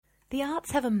The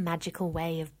arts have a magical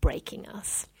way of breaking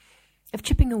us, of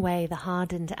chipping away the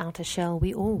hardened outer shell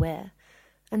we all wear,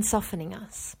 and softening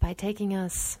us by taking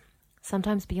us,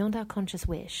 sometimes beyond our conscious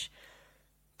wish,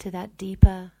 to that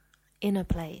deeper, inner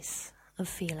place of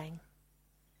feeling.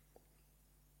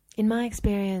 In my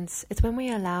experience, it's when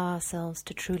we allow ourselves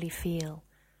to truly feel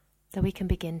that we can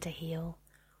begin to heal.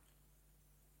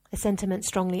 A sentiment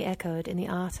strongly echoed in the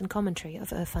art and commentary of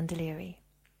Irfan Daliri,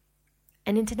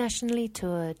 an internationally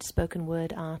toured spoken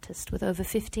word artist with over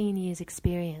 15 years'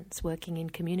 experience working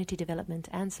in community development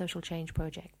and social change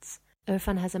projects.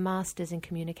 Irfan has a master's in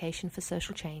communication for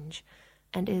social change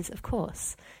and is, of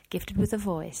course, gifted with a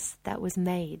voice that was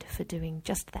made for doing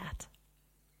just that.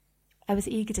 I was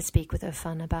eager to speak with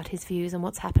Irfan about his views on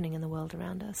what's happening in the world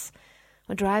around us,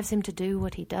 what drives him to do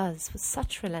what he does with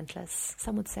such relentless,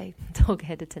 some would say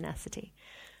dog-headed tenacity,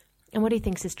 and what he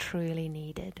thinks is truly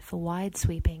needed for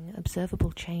wide-sweeping,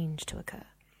 observable change to occur.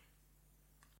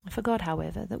 I forgot,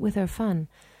 however, that with Irfan,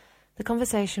 the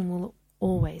conversation will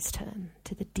always turn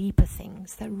to the deeper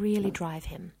things that really drive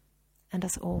him and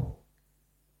us all.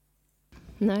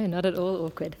 No, not at all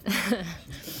awkward.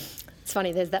 It's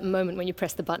funny, there's that moment when you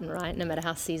press the button, right, no matter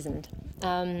how seasoned.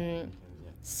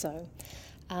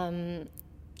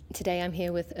 Today I'm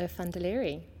here with Irfan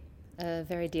Daliri, a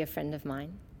very dear friend of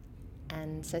mine.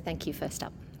 And so thank you, first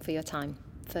up, for your time,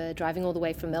 for driving all the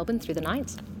way from Melbourne through the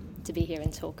night to be here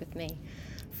and talk with me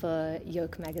for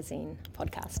Yoke Magazine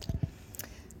podcast.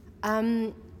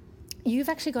 You've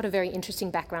actually got a very interesting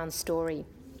background story.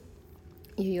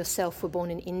 You yourself were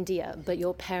born in India, but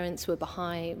your parents were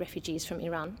Baha'i refugees from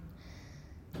Iran.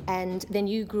 And then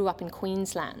you grew up in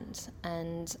Queensland,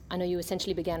 and I know you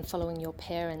essentially began following your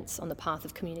parents on the path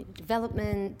of community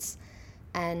development,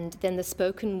 and then the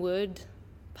spoken word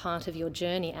part of your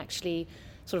journey actually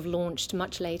sort of launched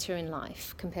much later in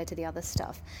life compared to the other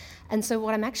stuff. And so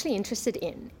what I'm actually interested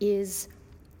in is,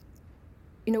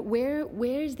 you know,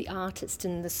 where is the artist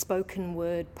and the spoken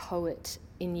word poet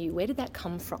in you? Where did that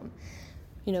come from?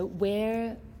 You know,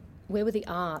 where were the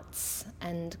arts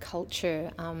and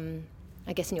culture,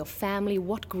 I guess, in your family?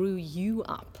 What grew you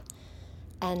up?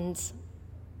 And,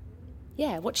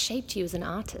 yeah, what shaped you as an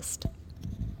artist?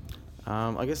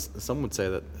 I guess some would say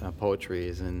that poetry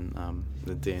is in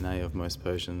the DNA of most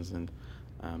Persians, and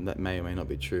that may or may not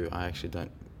be true. I actually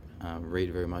don't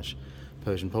read very much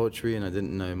Persian poetry, and I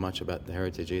didn't know much about the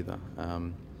heritage either.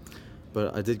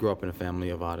 But I did grow up in a family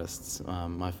of artists.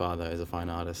 My father is a fine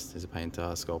artist. He's a painter,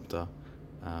 a sculptor,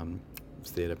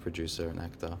 theatre producer and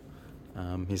actor.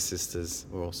 His sisters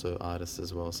were also artists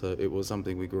as well. So it was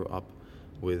something we grew up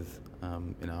with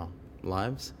in our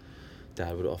lives.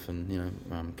 Dad would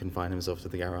often, confine himself to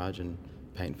the garage and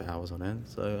paint for hours on end.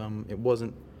 So it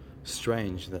wasn't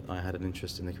strange that I had an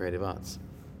interest in the creative arts.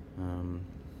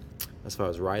 As far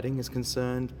as writing is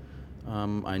concerned,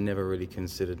 I never really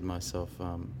considered myself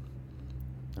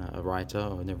a writer,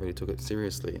 or I never really took it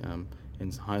seriously.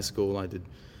 In high school, I did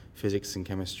physics and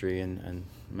chemistry and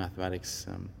mathematics,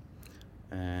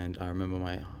 and I remember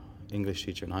my English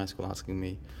teacher in high school asking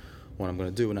me what I'm going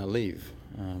to do when I leave,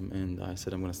 and I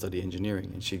said I'm going to study engineering,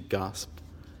 and she gasped,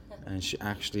 and she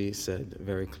actually said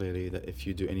very clearly that if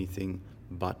you do anything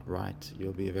but write,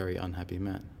 you'll be a very unhappy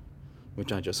man,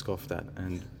 which I just scoffed at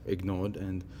and ignored,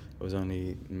 and it was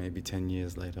only maybe 10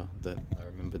 years later that I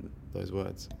remembered those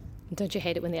words. Don't you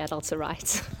hate it when the adults are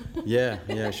right?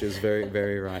 Yeah, she was very,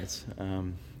 very right,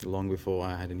 long before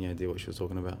I had any idea what she was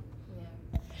talking about.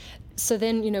 So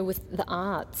then, with the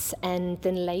arts, and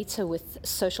then later with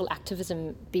social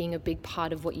activism being a big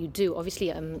part of what you do,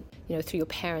 obviously, through your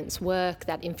parents' work,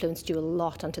 that influenced you a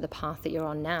lot onto the path that you're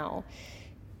on now.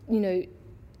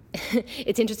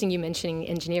 It's interesting you mentioning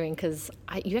engineering, because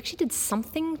you actually did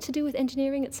something to do with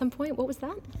engineering at some point. What was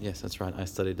that? Yes, that's right. I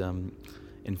studied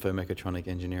infomechatronic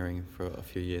engineering for a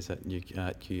few years at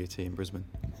QUT in Brisbane.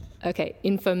 Okay,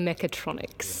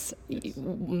 infomechatronics,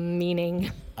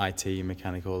 meaning? IT,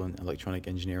 mechanical and electronic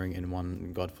engineering in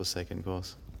one godforsaken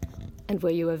course. And were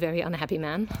you a very unhappy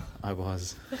man? I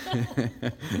was.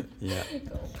 Yeah.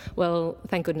 Well,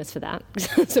 thank goodness for that.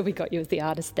 So we got you as the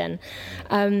artist then.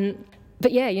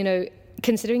 But yeah,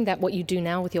 considering that what you do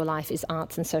now with your life is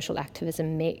arts and social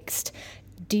activism mixed,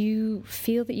 do you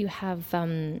feel that you have,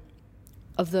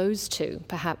 of those two,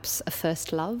 perhaps a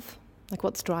first love? Like,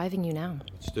 what's driving you now?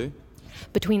 Which do?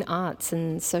 Between arts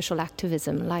and social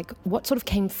activism, like, what sort of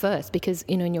came first? Because,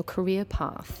 in your career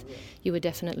path, you were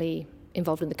definitely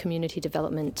involved in the community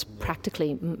development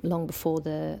practically long before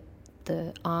the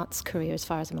arts career, as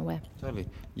far as I'm aware. Totally.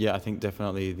 Yeah, I think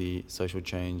definitely the social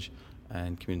change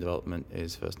and community development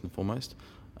is first and foremost,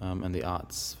 and the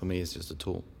arts, for me, is just a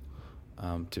tool.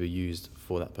 to be used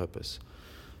for that purpose.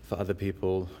 For other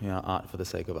people, art for the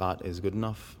sake of art is good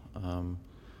enough.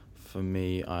 For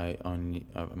me,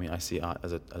 I see art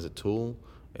as a tool.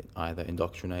 It either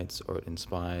indoctrinates, or it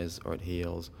inspires, or it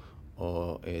heals,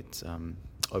 or it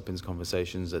opens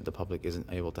conversations that the public isn't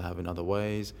able to have in other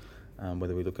ways.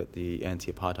 Whether we look at the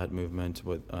anti-apartheid movement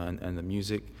and the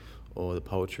music, or the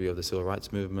poetry of the civil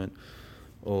rights movement,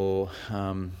 or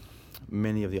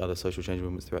many of the other social change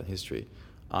movements throughout history,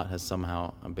 art has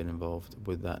somehow been involved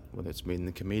with that, whether it's been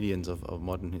the comedians of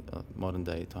modern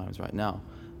day times right now.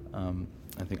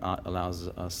 I think art allows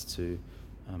us to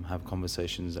have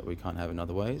conversations that we can't have in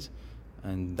other ways,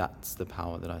 and that's the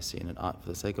power that I see in it. Art for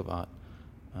the sake of art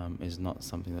is not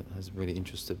something that has really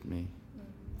interested me.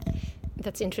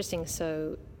 That's interesting.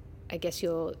 So I guess it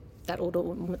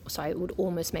would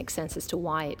almost make sense as to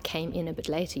why it came in a bit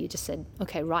later. You just said,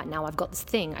 okay, right now I've got this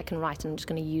thing I can write, and I'm just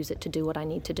going to use it to do what I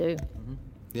need to do. Mm-hmm.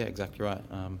 Yeah, exactly right.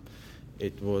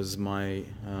 It was my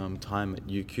time at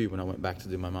UQ when I went back to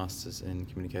do my Masters in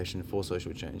Communication for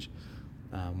Social Change,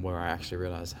 where I actually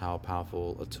realized how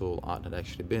powerful a tool art had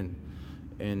actually been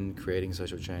in creating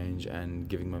social change and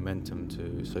giving momentum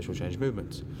to social change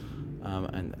movements.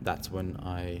 And that's when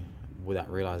I,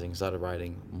 without realizing, started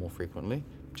writing more frequently,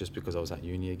 just because I was at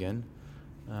uni again.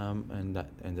 And that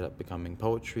ended up becoming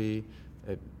poetry.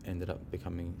 It ended up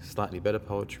becoming slightly better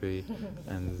poetry.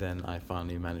 And then I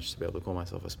finally managed to be able to call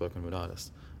myself a spoken word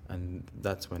artist. And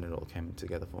that's when it all came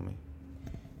together for me.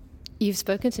 You've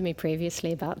spoken to me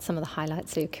previously about some of the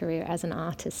highlights of your career as an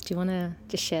artist. Do you want to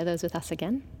just share those with us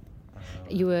again?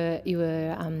 You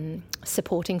were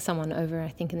supporting someone over, I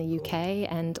think, in the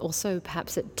UK, and also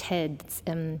perhaps at TED's.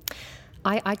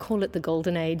 I call it the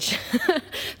Golden Age,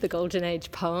 the Golden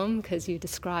Age poem, because you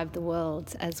describe the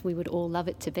world as we would all love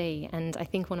it to be. And I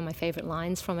think one of my favourite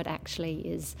lines from it actually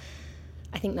is,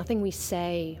 I think nothing we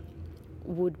say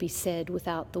would be said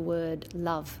without the word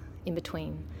love in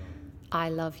between. I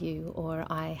love you, or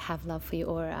I have love for you,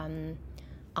 or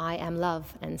I am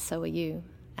love and so are you.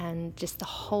 And just the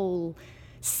whole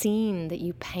scene that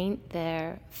you paint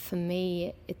there, for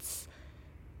me,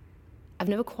 I've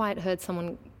never quite heard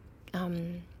someone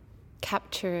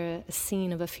capture a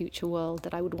scene of a future world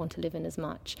that I would want to live in as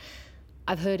much.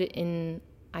 I've heard it in,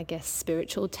 I guess,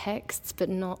 spiritual texts, but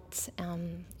not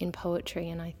in poetry.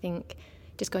 And I think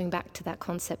just going back to that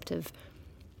concept of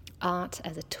art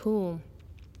as a tool,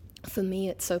 for me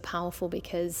it's so powerful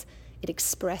because it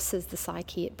expresses the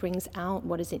psyche. It brings out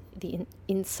what is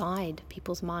inside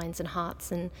people's minds and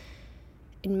hearts, and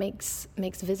it makes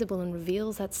visible and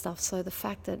reveals that stuff. So the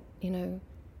fact that,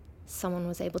 someone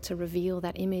was able to reveal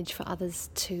that image for others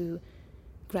to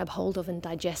grab hold of and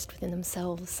digest within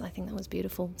themselves, I think that was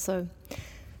beautiful. So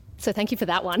thank you for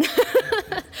that one.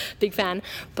 Big fan.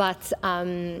 But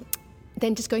then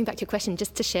just going back to your question,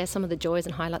 just to share some of the joys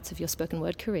and highlights of your spoken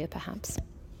word career, perhaps.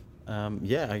 I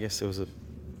guess it was a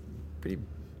pretty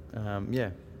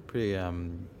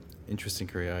interesting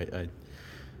career. I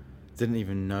didn't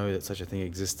even know that such a thing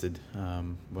existed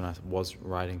when I was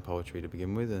writing poetry to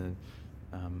begin with, and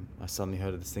I suddenly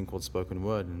heard of this thing called spoken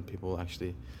word, and people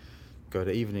actually go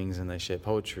to evenings and they share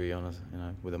poetry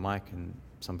with a mic, and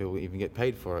some people even get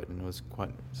paid for it, and it was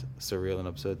quite surreal and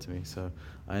absurd to me. So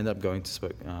I ended up going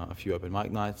to a few open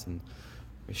mic nights and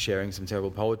sharing some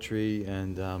terrible poetry,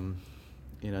 and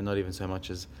not even so much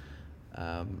as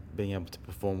being able to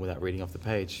perform without reading off the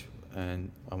page.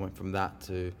 And I went from that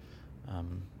to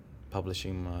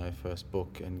publishing my first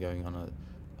book and going on a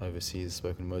overseas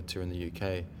spoken word tour in the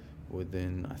UK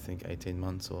within, I think, 18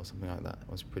 months or something like that.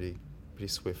 It was pretty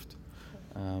swift.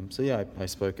 I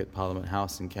spoke at Parliament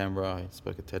House in Canberra. I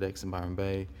spoke at TEDx in Byron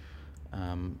Bay.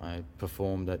 I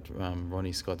performed at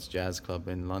Ronnie Scott's Jazz Club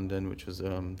in London, which was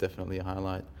definitely a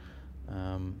highlight.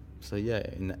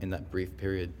 In that brief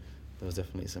period, there was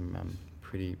definitely some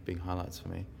pretty big highlights for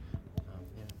me.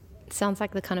 It sounds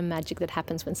like the kind of magic that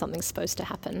happens when something's supposed to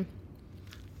happen.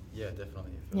 Yeah,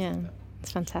 definitely. Yeah, like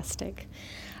it's fantastic.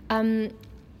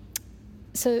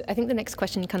 So I think the next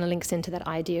question kind of links into that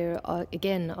idea,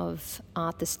 again, of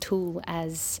art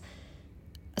as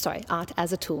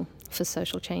a tool for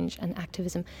social change and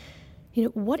activism.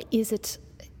 What is it?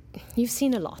 You've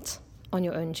seen a lot on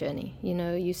your own journey.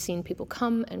 You've seen people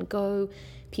come and go,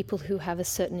 people who have a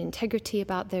certain integrity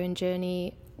about their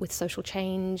journey with social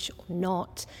change or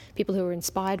not, people who are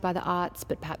inspired by the arts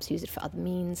but perhaps use it for other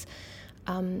means.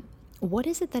 What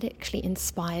is it that actually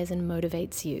inspires and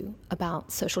motivates you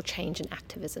about social change and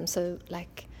activism? So,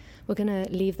 we're going to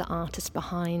leave the artist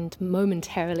behind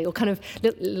momentarily, or kind of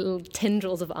little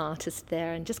tendrils of artist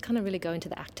there, and just kind of really go into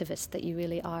the activist that you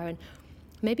really are. And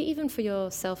maybe even for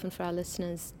yourself and for our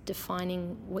listeners,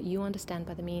 defining what you understand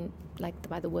by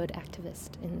the word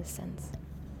activist in this sense.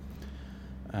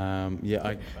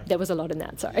 There was a lot in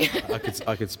that. Sorry.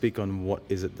 I could speak on what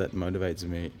is it that motivates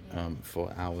me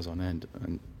for hours on end,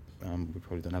 and we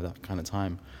probably don't have that kind of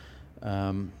time,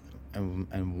 and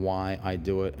why I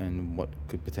do it, and what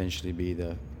could potentially be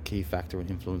the key factor in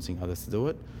influencing others to do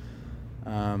it.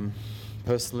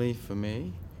 Personally, for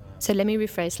me. So let me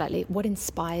rephrase slightly. What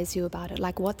inspires you about it?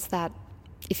 Like, what's that?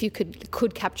 If you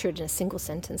could capture it in a single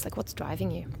sentence, like, what's driving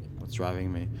you? What's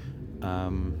driving me?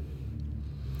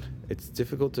 It's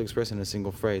difficult to express in a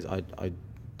single phrase.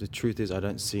 The truth is, I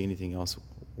don't see anything else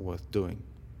worth doing.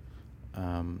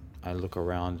 I look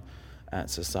around at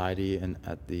society and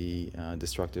at the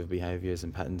destructive behaviors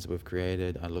and patterns we've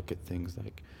created. I look at things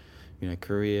like,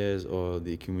 careers, or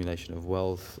the accumulation of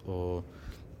wealth, or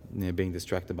being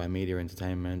distracted by media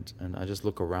entertainment, and I just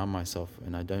look around myself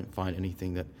and I don't find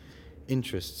anything that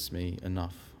interests me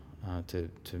enough to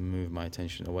move my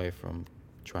attention away from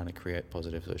trying to create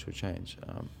positive social change.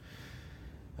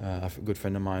 A good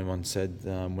friend of mine once said,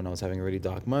 when I was having a really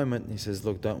dark moment, he says,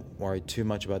 look, don't worry too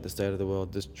much about the state of the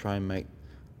world, just try and make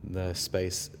the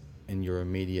space in your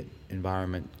immediate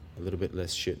environment a little bit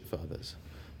less shit for others.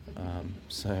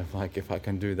 So if I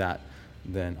can do that,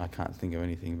 then I can't think of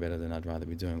anything better than I'd rather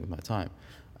be doing with my time.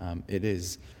 It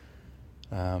is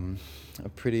a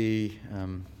pretty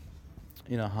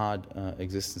hard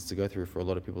existence to go through for a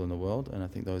lot of people in the world, and I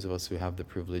think those of us who have the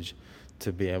privilege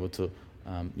to be able to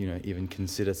even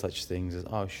consider such things as,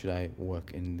 should I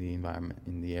work in the environment,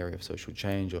 in the area of social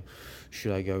change, or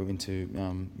should I go into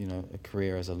a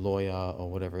career as a lawyer,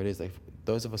 or whatever it is. Like,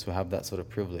 those of us who have that sort of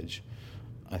privilege,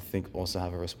 I think, also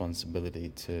have a responsibility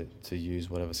to use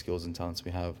whatever skills and talents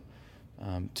we have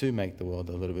to make the world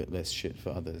a little bit less shit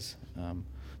for others. The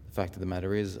fact of the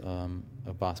matter is, a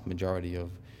vast majority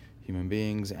of human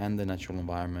beings and the natural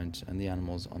environment and the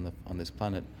animals on this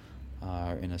planet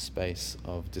are in a space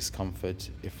of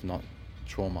discomfort, if not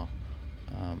trauma.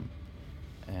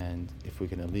 And if we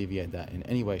can alleviate that in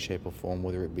any way, shape or form,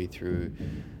 whether it be through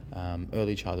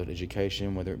early childhood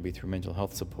education, whether it be through mental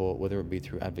health support, whether it be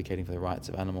through advocating for the rights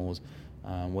of animals,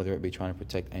 whether it be trying to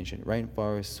protect ancient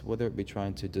rainforests, whether it be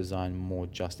trying to design more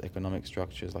just economic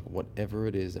structures, like whatever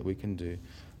it is that we can do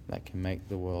that can make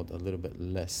the world a little bit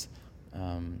less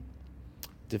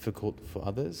difficult for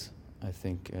others, I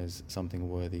think is something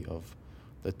worthy of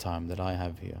the time that I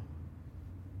have here.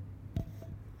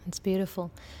 It's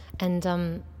beautiful. And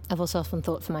I've also often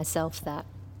thought for myself that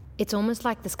it's almost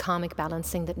like this karmic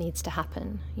balancing that needs to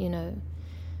happen,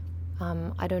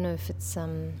 I don't know if it's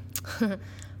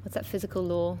what's that physical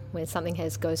law where something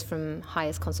goes from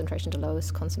highest concentration to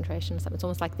lowest concentration. So it's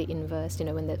almost like the inverse,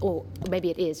 or maybe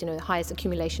it is, highest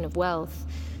accumulation of wealth.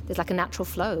 There's like a natural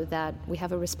flow that we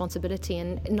have a responsibility,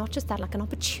 and not just that, like an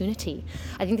opportunity.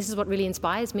 I think this is what really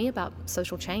inspires me about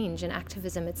social change and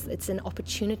activism. It's an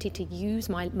opportunity to use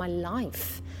my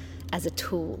life as a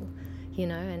tool,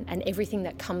 and everything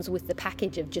that comes with the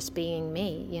package of just being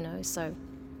me, So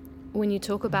when you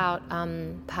talk about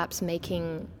perhaps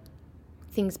making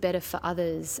things better for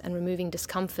others and removing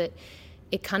discomfort,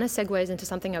 it kind of segues into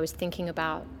something I was thinking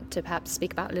about to perhaps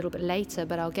speak about a little bit later,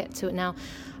 but I'll get to it now.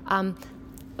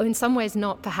 In some ways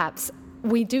not, perhaps.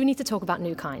 We do need to talk about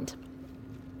New Kind.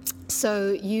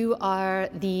 So you are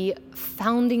the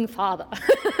founding father,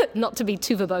 not to be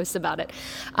too verbose about it,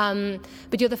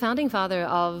 but you're the founding father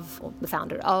the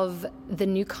founder of the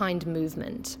New Kind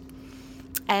movement.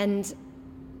 And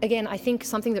again, I think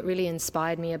something that really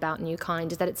inspired me about New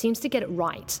Kind is that it seems to get it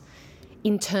right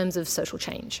in terms of social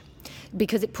change,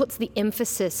 because it puts the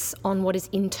emphasis on what is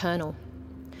internal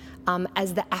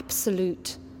as the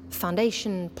absolute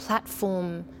foundation,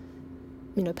 platform.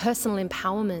 Personal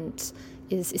empowerment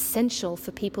is essential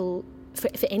for people, for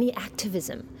any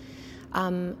activism,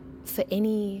 for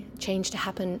any change to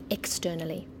happen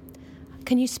externally.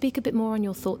 Can you speak a bit more on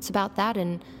your thoughts about that,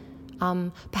 and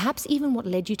perhaps even what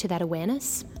led you to that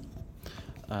awareness?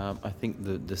 I think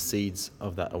the seeds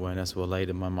of that awareness were laid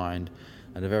in my mind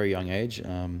at a very young age.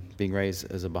 Being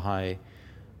raised as a Baha'i,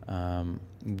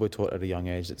 we're taught at a young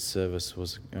age that service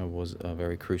was a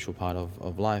very crucial part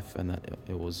of life, and that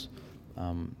it was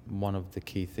one of the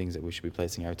key things that we should be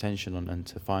placing our attention on, and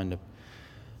to find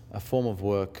a form of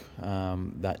work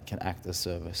that can act as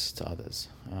service to others.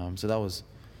 So that was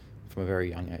from a very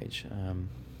young age.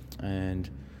 And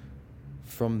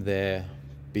from there,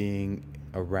 being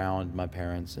around my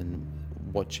parents and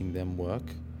watching them work,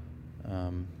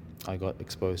 I got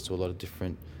exposed to a lot of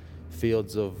different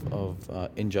fields of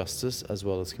injustice as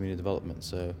well as community development.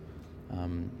 So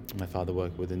my father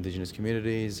worked with Indigenous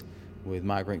communities, with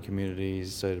migrant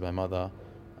communities, so did my mother.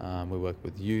 We work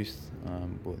with youth,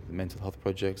 with mental health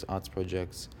projects, arts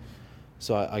projects.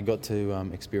 So I got to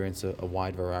experience a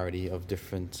wide variety of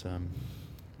different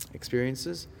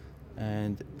experiences,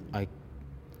 and I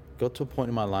got to a point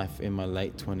in my life in my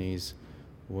late 20s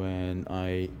when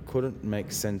I couldn't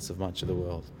make sense of much of the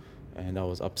world, and I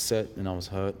was upset and I was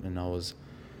hurt, and I was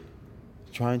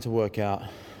trying to work out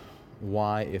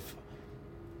why, if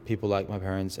people like my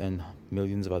parents and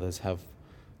millions of others have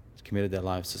committed their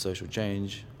lives to social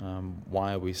change,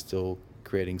 why are we still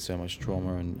creating so much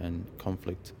trauma and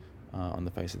conflict on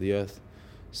the face of the earth?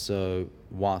 So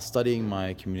while studying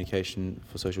my communication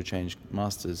for social change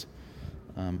masters,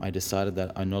 I decided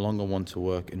that I no longer want to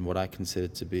work in what I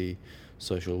considered to be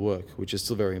social work, which is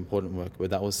still very important work, but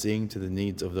that was seeing to the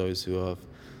needs of those who have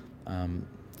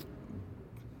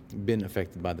been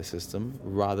affected by the system,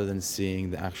 rather than seeing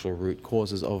the actual root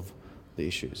causes of the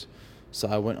issues. So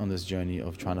I went on this journey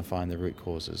of trying to find the root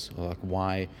causes. Like,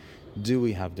 why do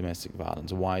we have domestic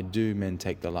violence? Why do men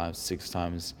take their lives 6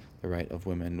 times the rate of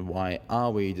women? Why are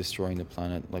we destroying the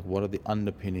planet? Like, what are the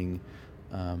underpinning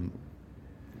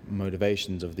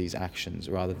motivations of these actions,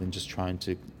 rather than just trying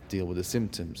to deal with the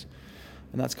symptoms?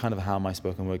 And that's kind of how my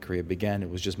spoken word career began. It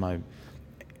was just my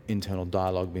internal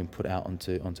dialogue being put out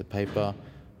onto paper.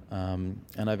 And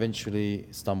I eventually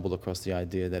stumbled across the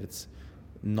idea that it's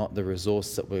not the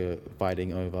resource that we're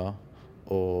fighting over,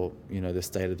 or the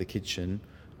state of the kitchen.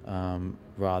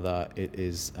 Rather, it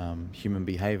is human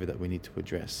behavior that we need to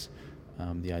address.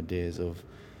 The ideas of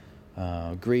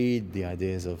greed, the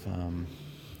ideas of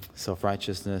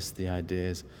self-righteousness, the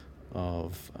ideas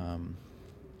of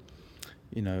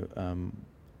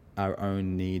our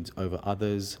own needs over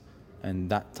others, and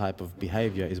that type of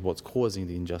behavior is what's causing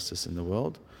the injustice in the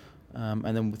world.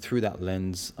 And then through that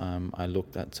lens, I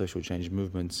looked at social change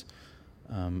movements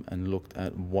and looked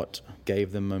at what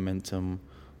gave them momentum,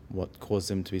 what caused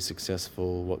them to be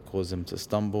successful, what caused them to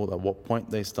stumble, at what point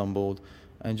they stumbled.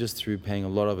 And just through paying a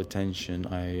lot of attention,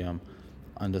 I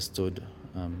understood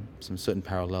some certain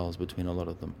parallels between a lot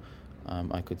of them.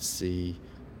 I could see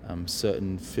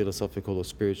certain philosophical or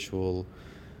spiritual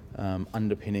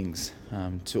underpinnings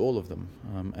to all of them.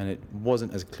 And it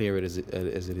wasn't as clear as it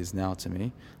is now to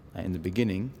me in the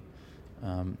beginning,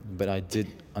 but I did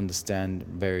understand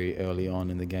very early on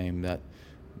in the game that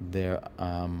there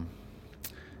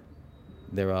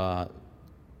are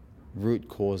root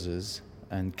causes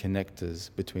and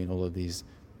connectors between all of these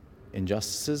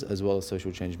injustices as well as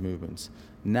social change movements.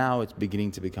 Now it's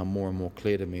beginning to become more and more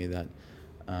clear to me that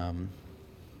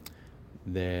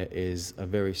there is a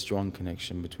very strong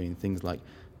connection between things like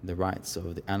the rights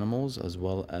of the animals, as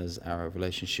well as our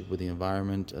relationship with the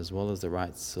environment, as well as the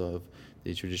rights of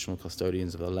the traditional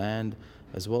custodians of the land,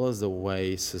 as well as the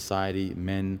way society,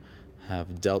 men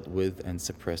have dealt with and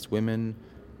suppressed women,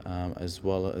 as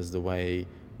well as the way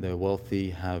the wealthy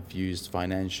have used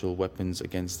financial weapons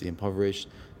against the impoverished.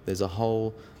 There's a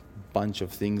whole bunch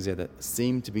of things there that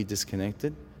seem to be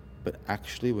disconnected, but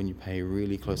actually when you pay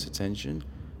really close attention,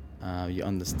 you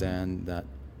understand that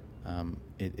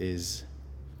it is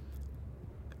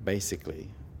basically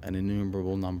an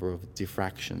innumerable number of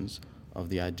diffractions of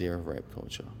the idea of rape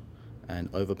culture and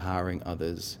overpowering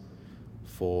others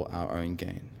for our own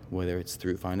gain, whether it's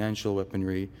through financial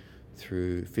weaponry,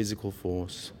 through physical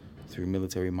force, through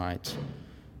military might,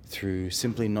 through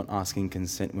simply not asking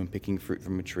consent when picking fruit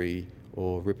from a tree,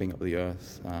 or ripping up the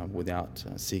earth without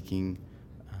seeking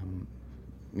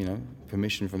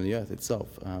permission from the earth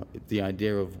itself. The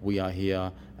idea of we are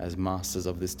here as masters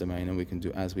of this domain and we can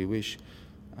do as we wish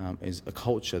is a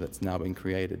culture that's now been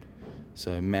created.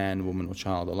 So man, woman or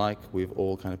child alike, we've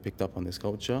all kind of picked up on this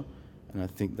culture, and I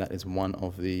think that is one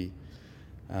of the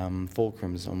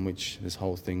fulcrums on which this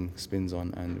whole thing spins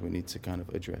on, and we need to kind of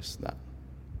address that.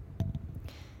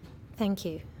 Thank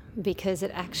you, because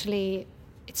it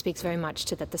speaks very much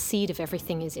to that the seed of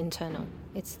everything is internal.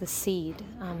 It's the seed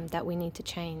that we need to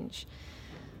change,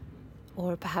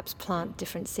 or perhaps plant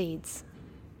different seeds.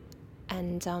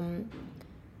 And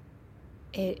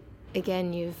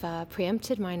again, you've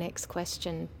preempted my next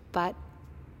question, but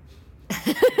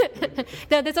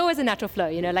no, there's always a natural flow,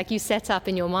 like you set up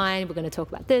in your mind, we're going to talk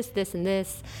about this, this, and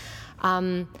this.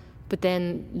 But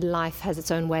then life has its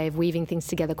own way of weaving things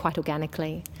together quite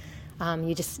organically.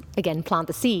 You just, again, plant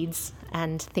the seeds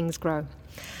and things grow.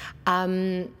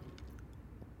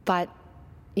 But,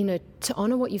 to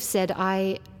honor what you've said,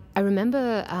 I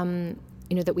remember,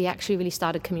 that we actually really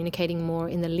started communicating more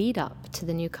in the lead up to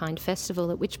the New Kind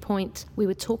Festival, at which point we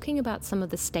were talking about some of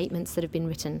the statements that have been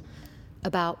written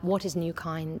about what is New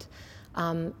Kind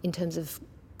in terms of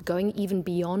going even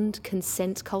beyond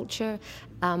consent culture,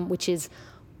 which is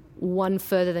one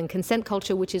further than consent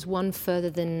culture, which is one further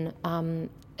than,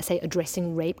 say,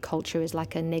 addressing rape culture is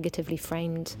like a negatively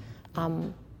framed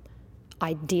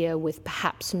idea with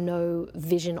perhaps no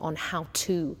vision on how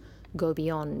to go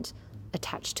beyond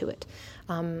attached to it.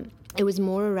 It was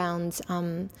more around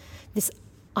this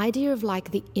idea of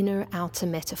like the inner outer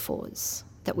metaphors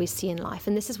that we see in life.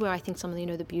 And this is where I think some of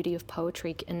the beauty of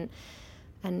poetry and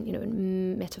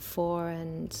metaphor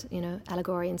and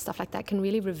allegory and stuff like that can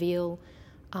really reveal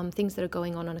things that are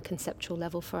going on a conceptual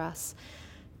level for us.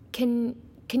 Can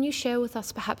you share with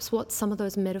us perhaps what some of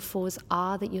those metaphors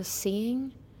are that you're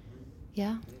seeing?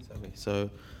 Yeah? Exactly. So,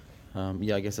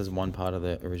 I guess there's one part of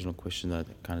the original question that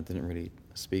I kind of didn't really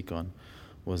speak on,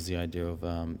 was the idea of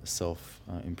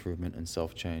self-improvement and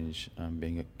self-change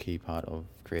being a key part of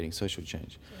creating social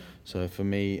change. So for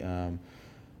me,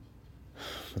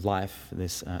 life,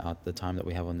 the time that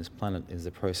we have on this planet, is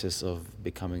the process of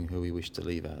becoming who we wish to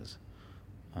live as.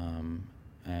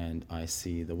 And I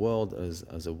see the world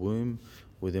as a womb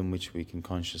within which we can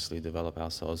consciously develop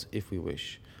ourselves if we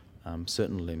wish,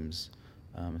 certain limbs,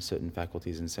 certain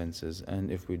faculties and senses,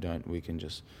 and if we don't, we can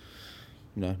just,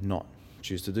 not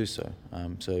choose to do so.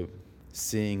 So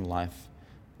seeing life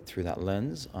through that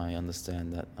lens, I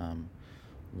understand that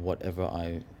whatever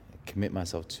I commit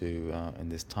myself to in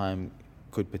this time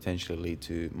could potentially lead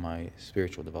to my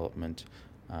spiritual development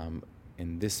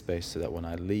in this space, so that when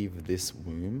I leave this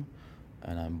womb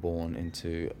and I'm born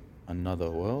into another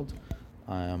world,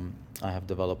 I have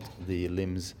developed the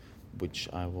limbs which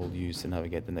I will use to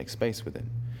navigate the next space within.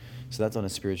 So that's on a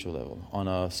spiritual level. On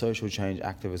a social change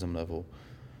activism level,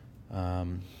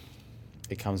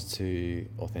 it comes to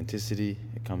authenticity,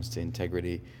 it comes to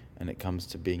integrity, and it comes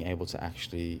to being able to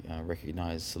actually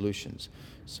recognize solutions.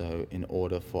 So in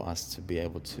order for us to be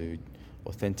able to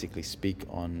authentically speak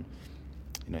on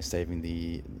saving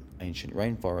the ancient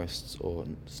rainforests or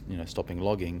stopping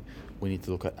logging, we need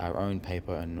to look at our own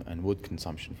paper and wood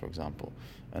consumption, for example.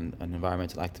 And an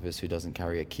environmental activist who doesn't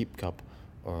carry a keep cup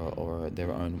or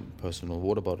their own personal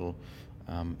water bottle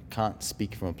can't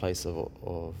speak from a place of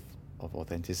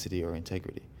authenticity or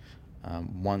integrity.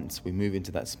 Once we move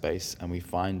into that space and we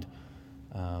find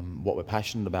what we're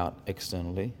passionate about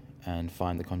externally and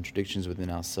find the contradictions within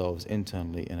ourselves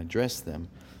internally and address them,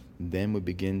 then we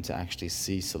begin to actually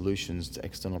see solutions to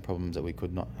external problems that we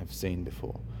could not have seen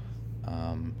before.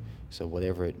 So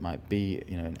whatever it might be,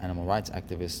 an animal rights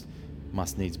activist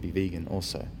must needs be vegan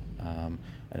also. An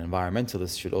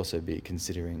environmentalist should also be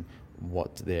considering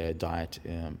what their diet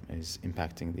is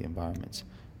impacting the environment.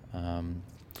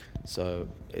 So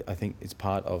I think it's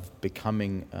part of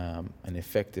becoming an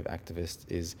effective activist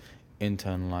is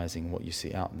internalizing what you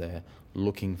see out there,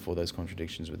 looking for those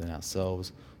contradictions within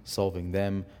ourselves, solving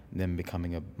them, then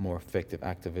becoming a more effective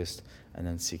activist, and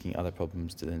then seeking other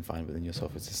problems to then find within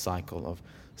yourself. It's a cycle of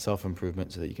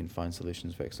self-improvement so that you can find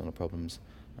solutions for external problems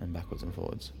and backwards and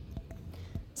forwards.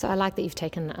 So I like that you've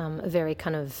taken a very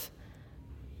kind of,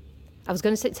 I was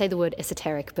going to say the word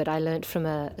esoteric, but I learned from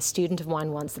a student of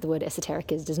mine once that the word esoteric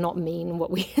does not mean what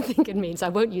we think it means. I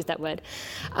won't use that word.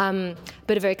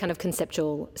 But a very kind of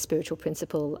conceptual, spiritual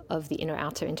principle of the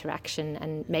inner-outer interaction,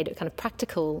 and made it kind of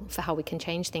practical for how we can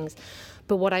change things.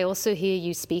 But what I also hear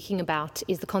you speaking about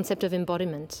is the concept of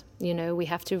embodiment. We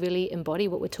have to really embody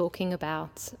what we're talking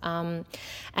about.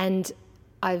 And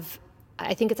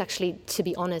I think it's actually, to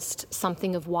be honest,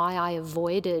 something of why I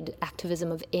avoided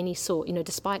activism of any sort,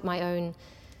 despite my own,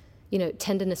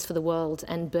 tenderness for the world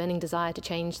and burning desire to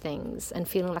change things and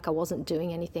feeling like I wasn't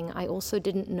doing anything. I also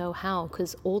didn't know how,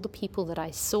 because all the people that I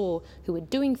saw who were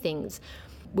doing things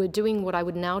were doing what I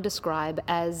would now describe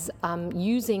as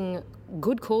using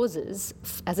good causes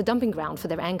as a dumping ground for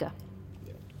their anger.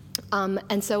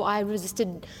 And so I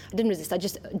didn't resist, I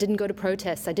just didn't go to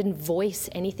protests, I didn't voice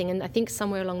anything, and I think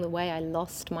somewhere along the way I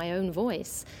lost my own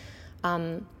voice.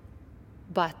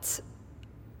 But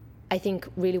I think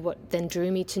really what then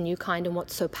drew me to New Kind and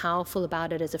what's so powerful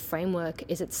about it as a framework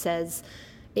is it says,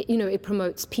 it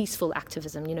promotes peaceful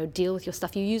activism, deal with your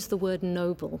stuff. You use the word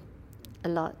noble a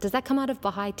lot. Does that come out of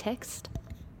Baha'i text?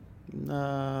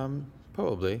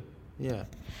 Probably, yeah.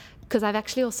 Because I've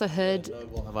actually also heard...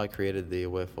 Noble have I created thee,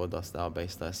 wherefore dost thou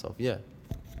base thyself? Yeah.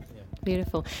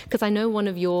 Beautiful. Because I know one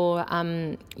of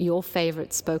your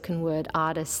favourite spoken word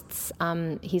artists,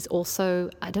 he's also,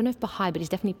 I don't know if Baha'i, but he's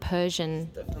definitely Persian.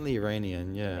 He's definitely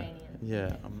Iranian, yeah. Iranian.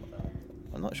 Yeah.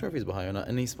 I'm not sure if he's Baha'i or not.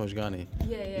 Anis Mojgani.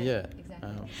 Yeah, exactly.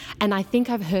 And I think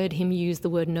I've heard him use the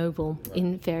word noble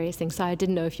in various things. So I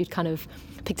didn't know if you'd kind of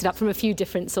picked it up from a few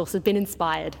different sources. Been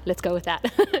inspired. Let's go with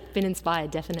that. Been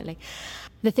inspired, definitely.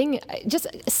 The thing, just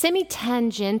a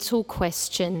semi-tangential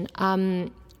question,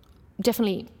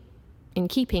 definitely in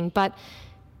keeping, but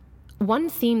one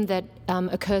theme that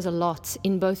occurs a lot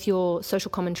in both your social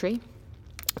commentary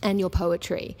and your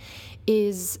poetry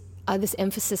is this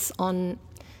emphasis on,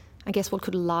 I guess, what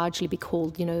could largely be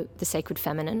called, the sacred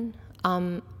feminine.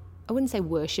 I wouldn't say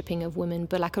worshipping of women,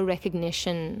 but like a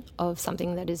recognition of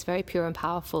something that is very pure and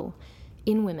powerful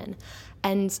in women.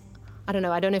 And I don't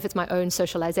know if it's my own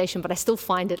socialization, but I still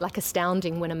find it like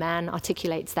astounding when a man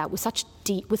articulates that with such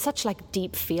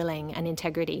deep feeling and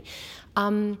integrity.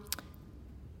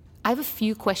 I have a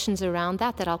few questions around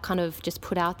that I'll kind of just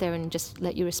put out there and just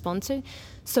let you respond to.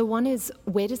 So one is,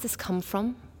 where does this come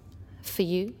from for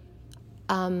you?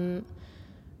 And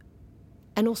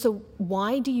also,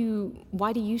 why do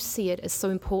you see it as so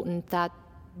important that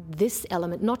this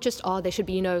element, not just, there should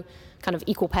be, kind of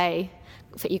equal pay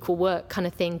for equal work kind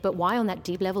of thing, but why on that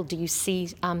deep level do you see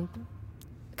kind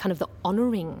of the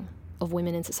honouring of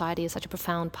women in society as such a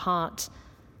profound part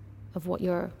of what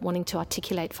you're wanting to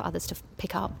articulate for others to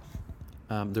pick up?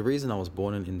 The reason I was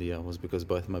born in India was because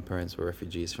both of my parents were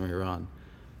refugees from Iran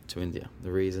to India.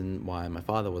 The reason why my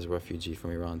father was a refugee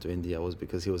from Iran to India was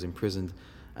because he was imprisoned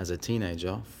as a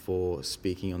teenager for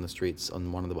speaking on the streets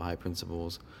on one of the Baha'i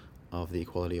principles of the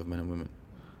equality of men and women.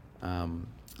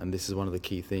 And this is one of the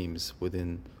key themes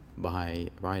within Baha'i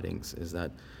writings, is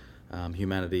that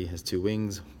humanity has two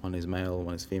wings. One is male,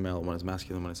 one is female, one is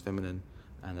masculine, one is feminine.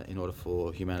 And in order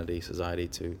for humanity, society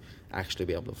to actually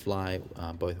be able to fly,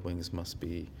 both wings must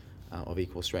be of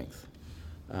equal strength.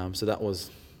 So that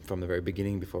was from the very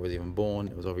beginning, before I was even born.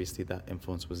 It was obviously that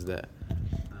influence was there.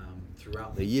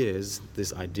 Throughout the years,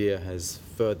 this idea has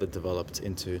further developed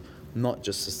into not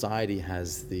just society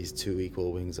has these two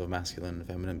equal wings of masculine and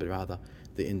feminine, but rather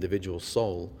the individual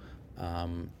soul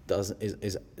the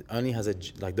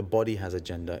body has a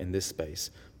gender in this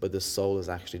space, but the soul is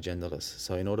actually genderless.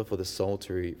 So in order for the soul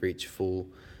to reach full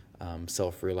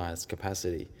self-realized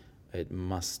capacity, it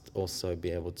must also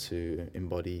be able to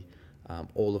embody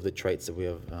all of the traits that we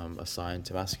have assigned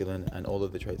to masculine and all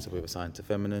of the traits that we've assigned to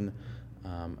feminine,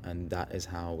 and that is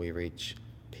how we reach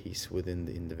peace within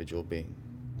the individual being.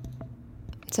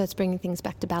 So it's bringing things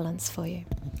back to balance for you.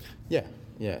 Yeah.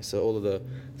 So all of the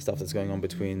stuff that's going on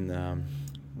between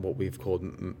what we've called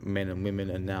men and women,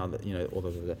 and now that all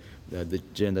of the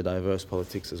gender diverse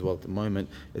politics as well at the moment,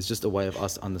 is just a way of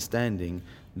us understanding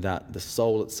that the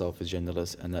soul itself is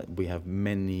genderless, and that we have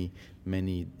many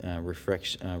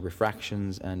refractions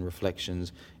and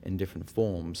reflections in different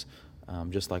forms,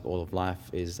 just like all of life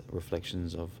is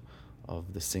reflections of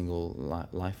the single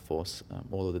life force.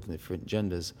 All of the different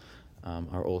genders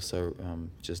are also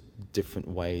just different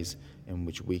ways in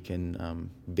which we can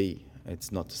be.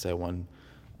 It's not to say one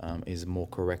is more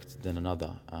correct than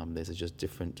another. There's just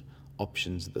different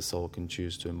options that the soul can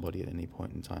choose to embody at any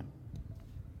point in time.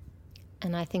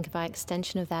 And I think by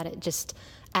extension of that, it just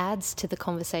adds to the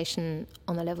conversation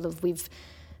on the level of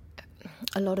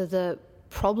a lot of the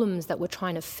problems that we're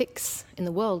trying to fix in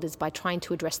the world is by trying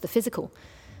to address the physical.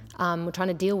 We're trying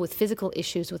to deal with physical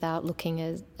issues without looking,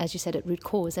 as you said, at root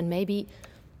cause. And maybe,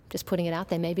 just putting it out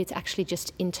there, maybe it's actually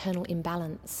just internal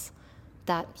imbalance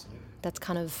that's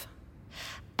kind of...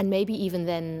 And maybe even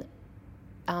then,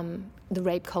 the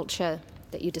rape culture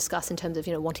that you discuss in terms of,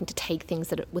 wanting to take things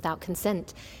that are without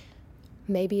consent,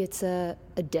 maybe it's a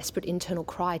desperate internal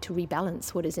cry to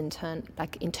rebalance what is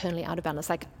internally out of balance.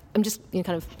 Like, I'm just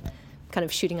kind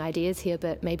of shooting ideas here,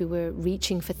 but maybe we're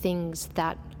reaching for things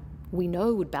that we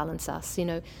know would balance us,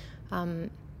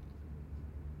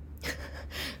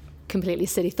 completely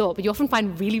silly thought, but you often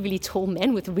find really, really tall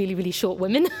men with really, really short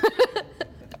women.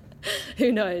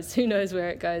 Who knows where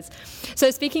it goes. So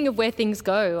speaking of where things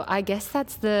go, I guess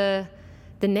that's the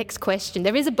next question.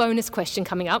 There is a bonus question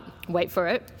coming up, wait for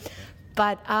it.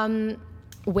 But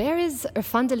where is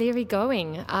Irfan Daliri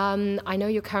going? I know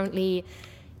you're currently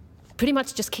pretty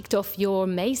much just kicked off your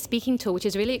May speaking tour, which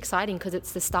is really exciting because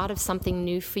it's the start of something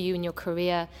new for you in your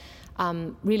career,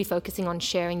 really focusing on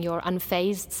sharing your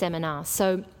Unfazed seminar.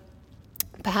 So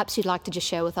perhaps you'd like to just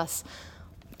share with us,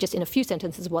 just in a few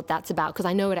sentences, what that's about, because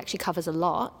I know it actually covers a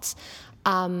lot,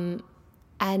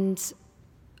 and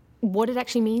what it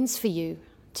actually means for you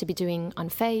to be doing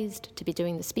Unfazed, to be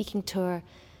doing the speaking tour.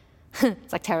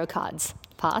 It's like tarot cards,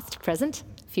 past, present,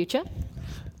 future.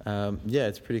 Yeah,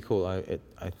 it's pretty cool.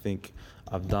 I think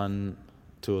I've done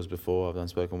tours before. I've done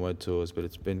spoken word tours, but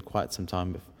it's been quite some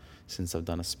time since I've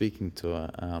done a speaking tour.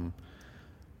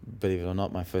 believe it or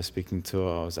not, my first speaking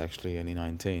tour I was actually only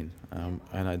 19, and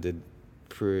I did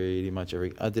pretty much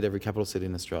every capital city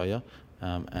in Australia,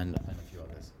 and a few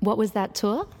others. What was that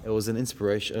tour? It was an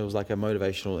inspiration. It was like a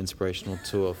motivational, inspirational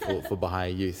tour for Baha'i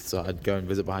youth. So I'd go and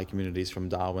visit Baha'i communities from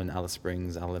Darwin, Alice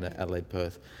Springs, Adelaide,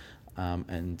 Perth,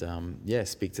 and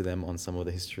speak to them on some of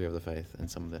the history of the faith and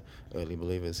some of the early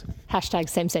believers. Hashtag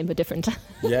same but different.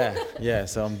 Yeah.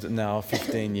 So I'm now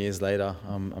 15 years later.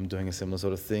 I'm doing a similar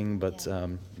sort of thing, but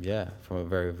from a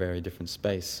very, very different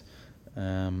space.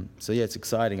 It's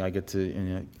exciting. I get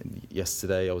to,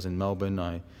 yesterday I was in Melbourne.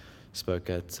 I spoke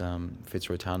at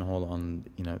Fitzroy Town Hall on,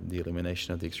 the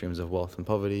elimination of the extremes of wealth and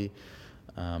poverty.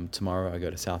 Tomorrow I go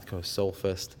to South Coast Soul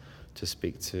Fest to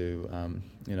speak to,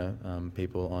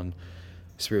 people on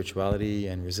spirituality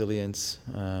and resilience.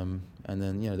 And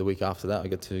then, the week after that, I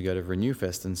get to go to Renew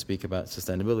Fest and speak about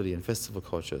sustainability and festival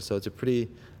culture. So it's a pretty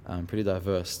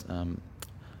diverse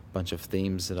bunch of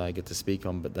themes that I get to speak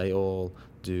on, but they all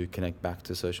do connect back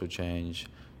to social change,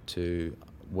 to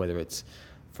whether it's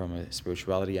from a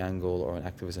spirituality angle or an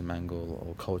activism angle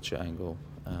or culture angle.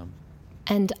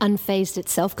 And Unfazed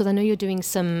itself, because I know you're doing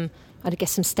some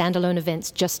standalone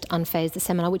events, just Unfazed, the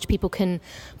seminar, which people can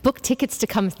book tickets to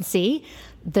come and see.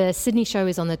 The Sydney show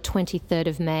is on the 23rd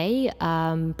of May,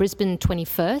 Brisbane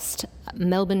 21st,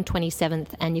 Melbourne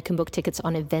 27th, and you can book tickets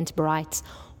on Eventbrite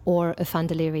or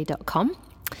afundaliri.com.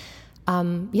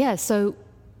 So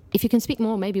if you can speak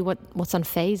more, maybe what's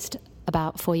Unfazed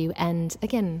about for you, and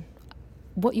again,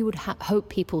 what you would hope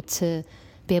people to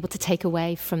be able to take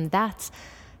away from that,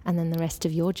 and then the rest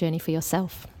of your journey for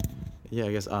yourself. Yeah,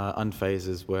 I guess Unfazed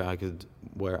is where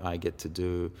I get to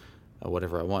do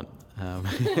whatever I want.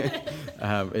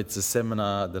 It's a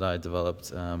seminar that I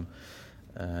developed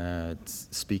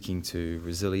speaking to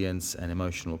resilience and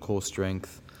emotional core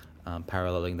strength,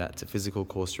 paralleling that to physical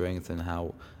core strength and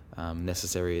how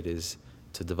necessary it is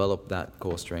to develop that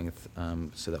core strength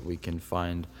so that we can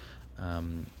find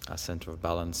a center of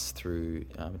balance through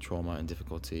trauma and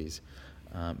difficulties.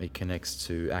 It connects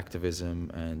to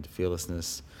activism and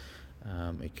fearlessness.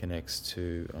 It connects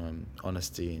to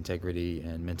honesty, integrity,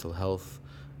 and mental health.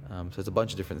 So it's a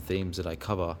bunch of different themes that I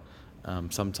cover.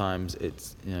 Sometimes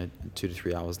it's 2 to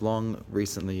 3 hours long.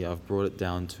 Recently, I've brought it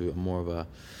down to more of a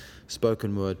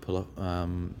spoken word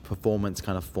performance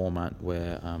kind of format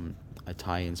where I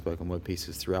tie in spoken word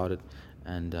pieces throughout it,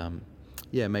 and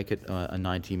make it a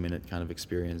 90-minute kind of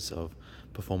experience of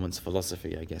performance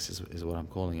philosophy, I guess is what I'm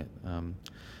calling it.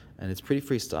 And it's pretty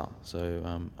freestyle.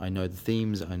 So I know the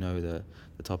themes, I know the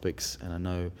topics, and I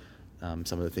know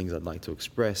some of the things I'd like to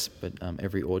express, but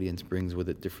every audience brings with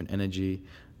it different energy.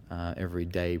 Every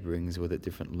day brings with it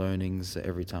different learnings. So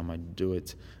every time I do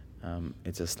it,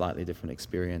 it's a slightly different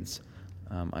experience.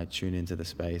 I tune into the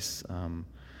space,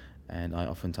 and I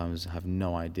oftentimes have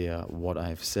no idea what I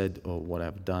have said or what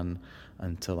I've done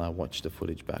until I watch the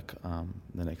footage back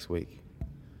the next week.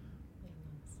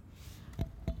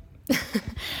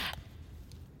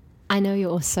 I know you're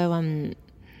also, I'm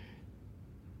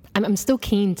still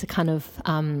keen to kind of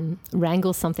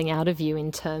wrangle something out of you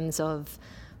in terms of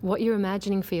what you're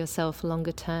imagining for yourself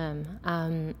longer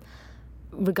term,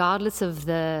 regardless of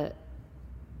the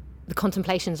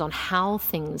contemplations on how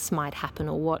things might happen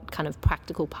or what kind of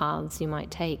practical paths you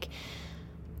might take.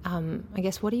 I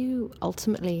guess, what are you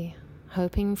ultimately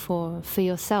hoping for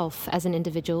yourself as an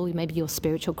individual, maybe your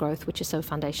spiritual growth, which is so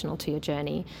foundational to your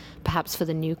journey, perhaps for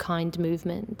the New Kind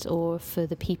movement, or for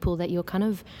the people that you're kind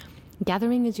of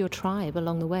gathering as your tribe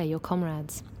along the way, your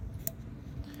comrades?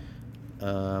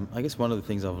 I guess one of the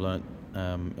things I've learned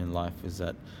in life is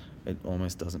that it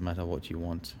almost doesn't matter what you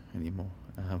want anymore.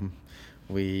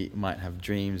 We might have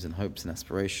dreams and hopes and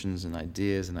aspirations and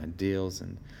ideas and ideals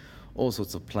and all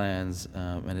sorts of plans,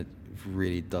 and it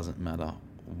really doesn't matter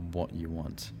what you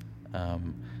want.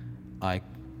 I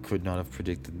could not have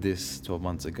predicted this 12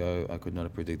 months ago. I could not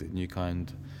have predicted New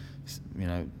Kind,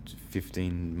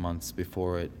 15 months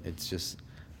before it. It's just,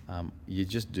 you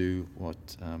just do what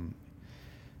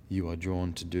you are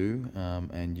drawn to do,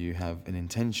 and you have an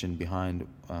intention behind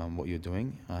what you're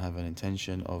doing. I have an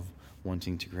intention of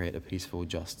wanting to create a peaceful,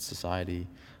 just society,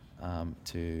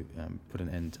 to put an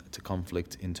end to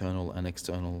conflict, internal and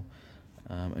external,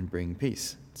 and bring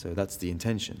peace. So that's the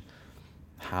intention.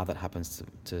 How that happens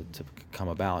to come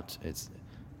about is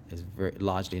very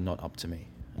largely not up to me.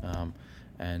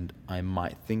 And I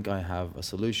might think I have a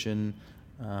solution,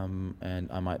 and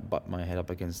I might butt my head up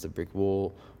against a brick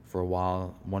wall for a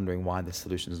while, wondering why the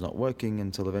solution is not working,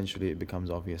 until eventually it becomes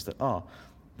obvious that,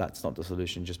 that's not the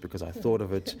solution. Just because I thought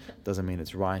of it doesn't mean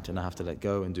it's right, and I have to let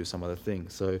go and do some other thing.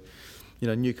 So,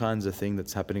 New Kind's a thing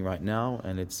that's happening right now,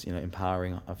 and it's,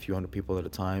 empowering a few hundred people at a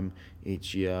time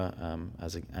each year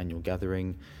as an annual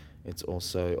gathering. It's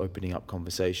also opening up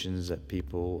conversations that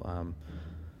people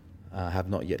have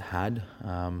not yet had,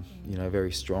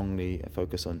 very strongly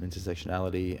focus on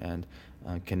intersectionality and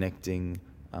connecting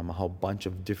a whole bunch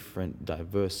of different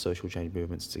diverse social change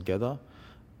movements together.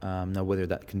 Now, whether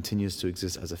that continues to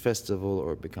exist as a festival,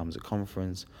 or it becomes a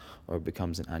conference, or it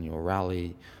becomes an annual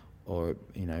rally, or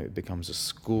it becomes a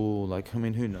school,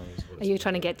 who knows? Are you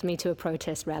trying to get me to a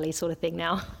protest rally sort of thing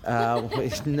now?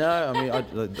 No,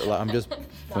 I'm just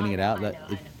pointing it out that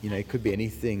it could be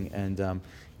anything, and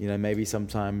maybe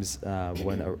sometimes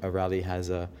when a rally has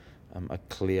a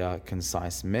clear,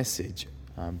 concise message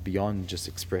beyond just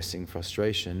expressing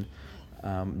frustration,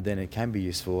 then it can be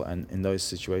useful, and in those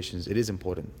situations it is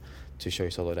important to show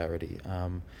solidarity.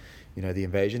 The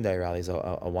Invasion Day rallies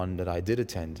are one that I did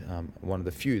attend, one of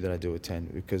the few that I do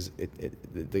attend, because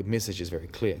the message is very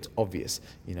clear. It's obvious.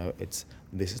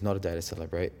 This is not a day to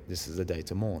celebrate. This is a day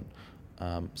to mourn.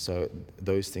 So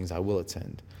those things I will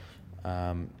attend.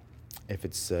 If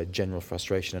it's general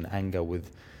frustration and anger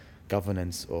with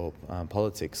governance or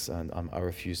politics, and I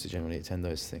refuse to generally attend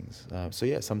those things.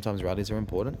 Sometimes rallies are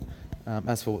important.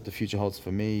 As for what the future holds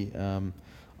for me, I'm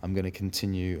going to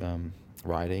continue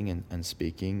writing and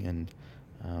speaking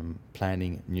and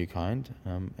planning New Kind,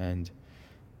 and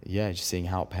just seeing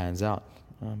how it pans out.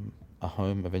 A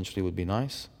home eventually would be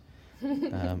nice,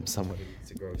 somewhere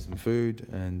to grow some food,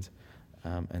 and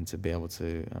to be able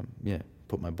to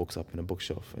put my books up in a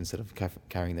bookshelf instead of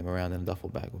carrying them around in a duffel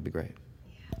bag would be great.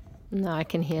 No,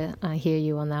 I hear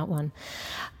you on that one.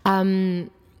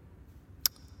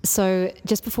 So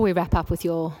just before we wrap up with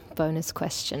your bonus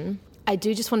question, I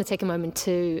do just want to take a moment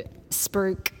to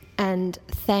spruik and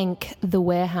thank the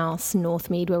Warehouse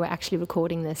Northmead, where we're actually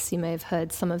recording this. You may have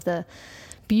heard some of the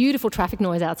beautiful traffic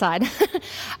noise outside.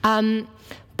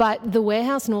 But the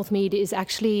Warehouse Northmead is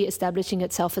actually establishing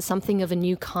itself as something of a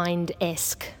New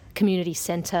Kind-esque community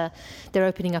centre. They're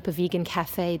opening up a vegan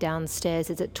cafe downstairs.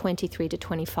 It's at 23 to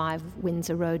 25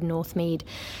 Windsor Road, Northmead.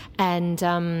 And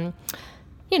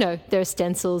there are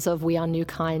stencils of "We Are New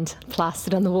Kind"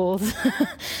 plastered on the walls.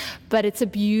 But it's a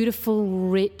beautiful,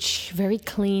 rich, very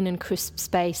clean and crisp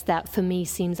space that for me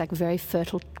seems like very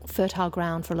fertile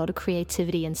ground for a lot of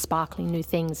creativity and sparkling new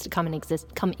things to come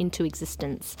into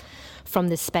existence from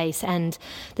this space. And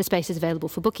the space is available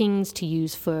for bookings, to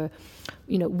use for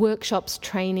workshops,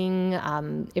 training,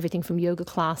 everything from yoga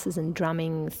classes and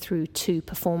drumming through to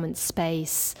performance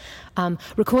space,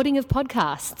 recording of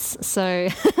podcasts. So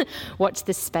watch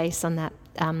this space on that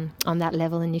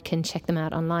level, and you can check them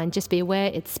out online. Just be aware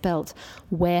it's spelt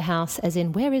warehouse as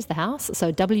in where is the house?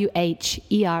 So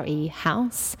WHERE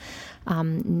house,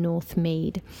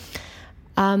 Northmead.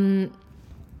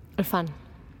 Irfan,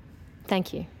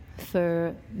 thank you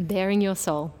for bearing your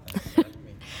soul.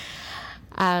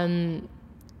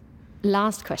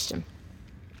 Last question.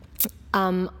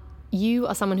 You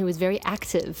are someone who is very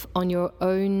active on your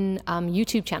own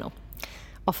YouTube channel,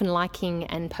 often liking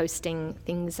and posting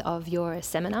things of your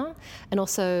seminar, and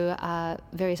also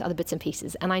various other bits and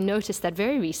pieces. And I noticed that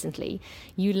very recently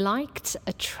you liked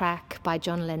a track by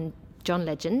John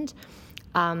Legend,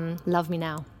 Love Me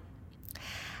Now.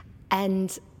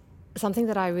 And something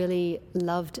that I really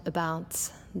loved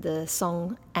about the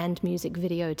song and music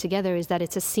video together is that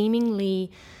it's a seemingly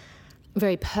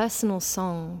very personal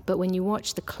song, but when you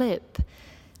watch the clip,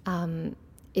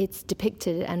 it's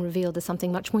depicted and revealed as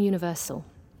something much more universal.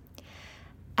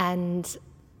 And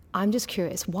I'm just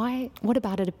curious, what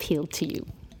about it appealed to you?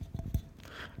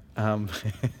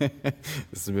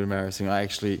 This is a bit embarrassing. I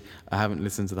haven't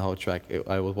listened to the whole track.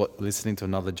 I was listening to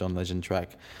another John Legend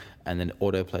track, and then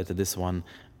autoplay to this one,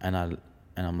 and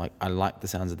I'm like, I like the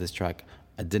sounds of this track.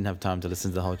 I didn't have time to listen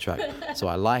to the whole track, so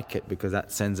I like it because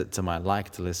that sends it to my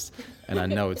liked list, and I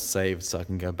know it's saved, so I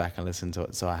can go back and listen to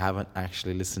it. So I haven't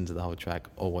actually listened to the whole track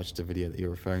or watched the video that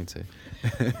you're referring to.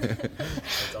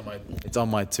 It's on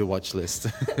my to-watch list.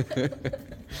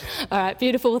 All right,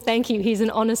 beautiful. Thank you. He's an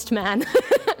honest man.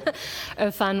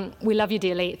 Irfan, we love you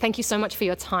dearly. Thank you so much for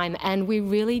your time, and we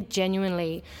really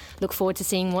genuinely look forward to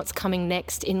seeing what's coming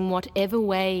next in whatever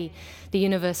way the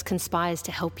universe conspires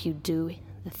to help you do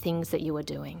the things that you are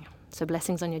doing. So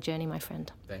blessings on your journey, my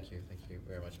friend. Thank you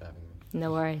very much for having me.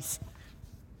 No worries.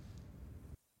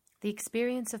 The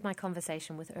experience of my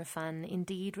conversation with Irfan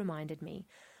indeed reminded me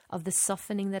of the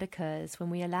softening that occurs when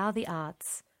we allow the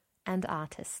arts and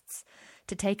artists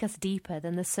to take us deeper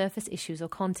than the surface issues or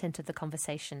content of the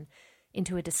conversation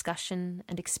into a discussion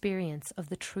and experience of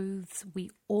the truths we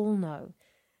all know,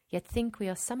 yet think we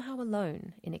are somehow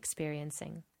alone in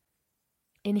experiencing.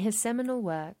 In his seminal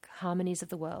work, Harmonies of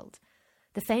the World,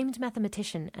 the famed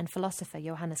mathematician and philosopher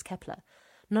Johannes Kepler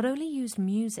not only used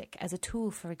music as a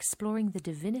tool for exploring the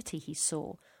divinity he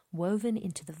saw woven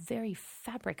into the very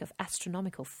fabric of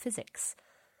astronomical physics,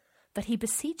 but he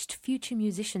beseeched future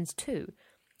musicians too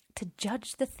to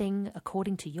judge the thing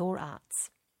according to your arts,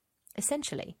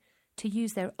 essentially to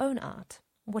use their own art,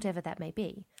 whatever that may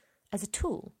be, as a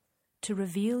tool to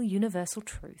reveal universal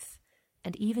truth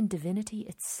and even divinity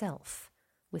itself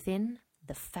within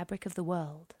the fabric of the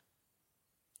world.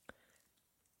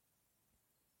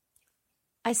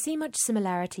 I see much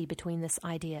similarity between this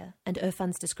idea and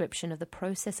Irfan's description of the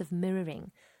process of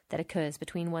mirroring that occurs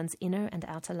between one's inner and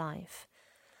outer life,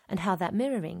 and how that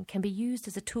mirroring can be used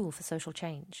as a tool for social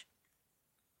change.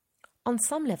 On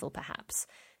some level, perhaps,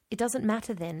 it doesn't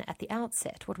matter then at the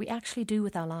outset what we actually do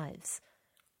with our lives,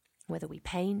 whether we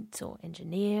paint or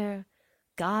engineer,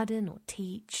 garden or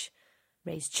teach,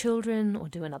 raise children or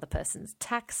do another person's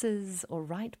taxes or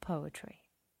write poetry.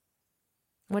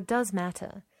 What does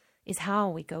matter is how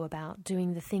we go about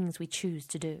doing the things we choose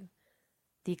to do,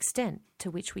 the extent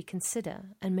to which we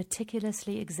consider and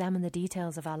meticulously examine the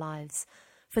details of our lives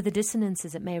for the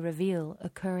dissonances it may reveal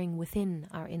occurring within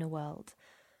our inner world,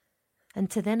 and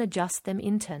to then adjust them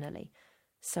internally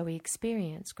so we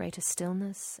experience greater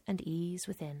stillness and ease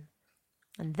within,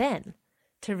 and then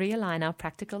to realign our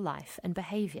practical life and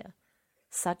behavior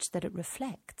such that it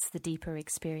reflects the deeper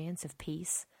experience of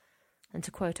peace and,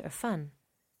 to quote Irfan,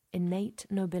 innate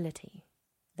nobility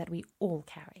that we all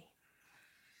carry.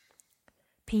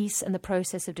 Peace and the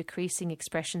process of decreasing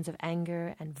expressions of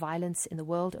anger and violence in the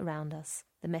world around us,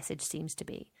 the message seems to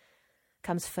be,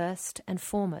 comes first and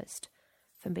foremost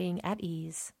from being at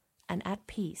ease and at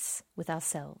peace with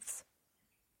ourselves.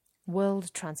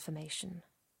 World transformation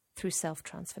through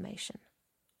self-transformation.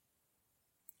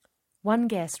 One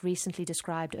guest recently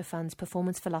described Irfan's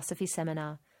performance philosophy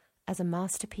seminar as a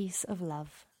masterpiece of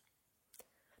love.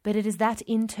 But it is that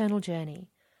internal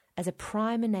journey, as a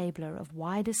prime enabler of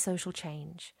wider social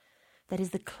change, that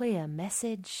is the clear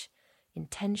message,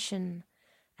 intention,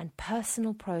 and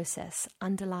personal process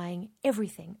underlying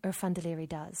everything Irfan Daliri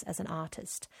does as an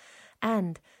artist,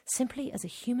 and simply as a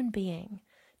human being,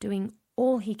 doing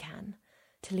all he can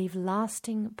to leave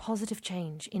lasting positive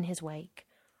change in his wake.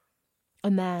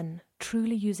 A man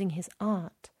truly using his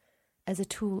art as a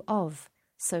tool of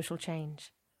social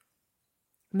change.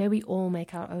 May we all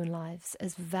make our own lives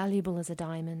as valuable as a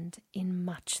diamond in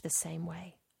much the same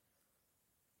way.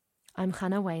 I'm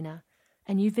Hannah Weiner,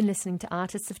 and you've been listening to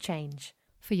Artists of Change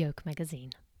for Yoke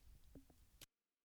Magazine.